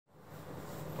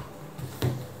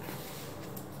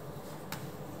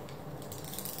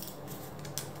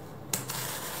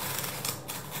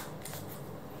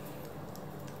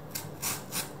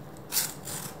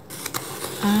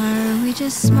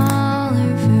just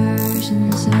smaller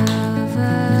versions of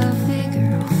a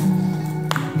bigger home?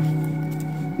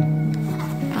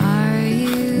 Are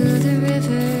you the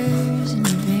rivers and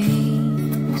the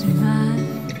rains, or am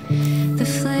I the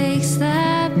flakes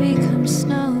that become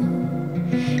snow?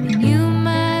 And you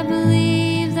might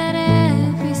believe that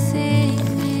everything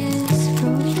is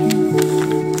broken,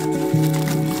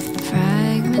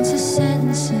 fragments of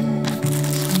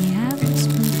sentences we haven't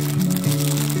spoken.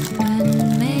 But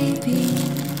maybe,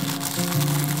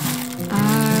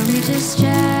 are we just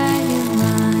jagged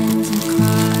lines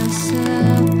across a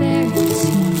buried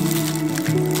sea?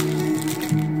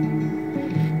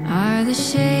 Are the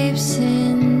shapes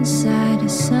inside a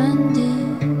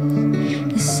sundisk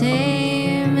the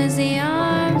same as the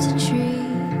arms of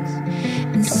trees,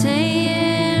 and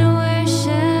saying we're a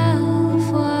shell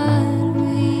of what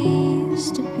we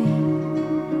used to be?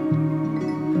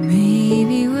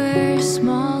 Maybe we're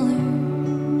smaller.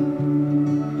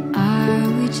 Are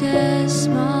we just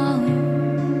smaller?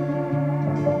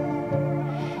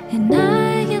 And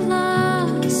I get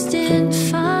lost in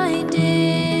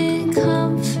finding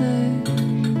comfort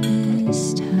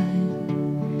this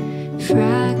time.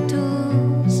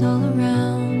 Fractals all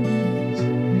around us,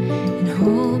 in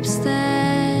hopes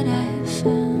that I have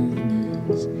found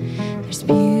us. There's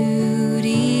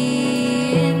beauty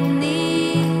in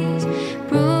these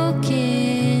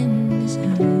broken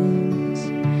designs.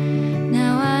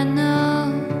 Now I know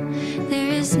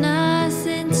there is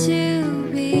nothing to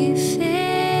be fixed.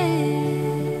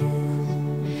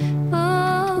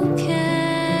 Oh,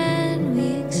 can we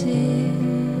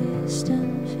exist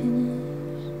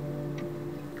unfinished?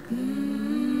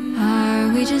 Are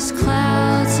we just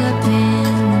clouds up in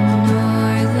the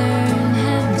northern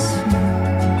hemisphere,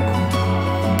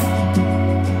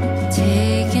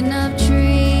 taking up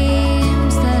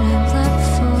dreams that I've left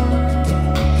for,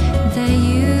 that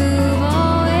you've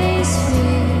always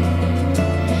feared?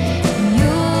 And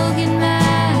you'll get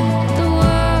mad at the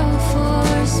world for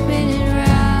spinning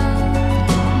round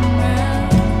and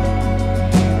round,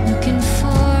 looking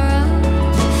for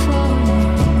a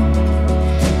formula,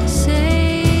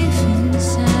 safe and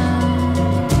sound.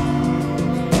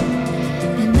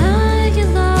 And I get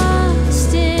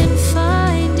lost in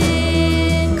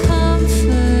finding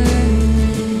comfort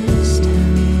this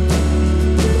time.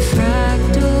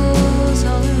 Fractals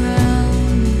all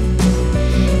around us,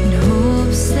 in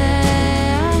hopes that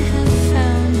I have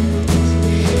found us.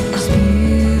 There's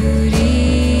beauty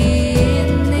in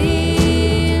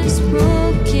these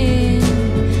broken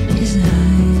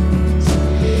designs.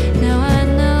 Now I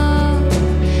know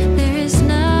there is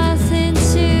nothing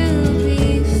to be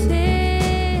fixed.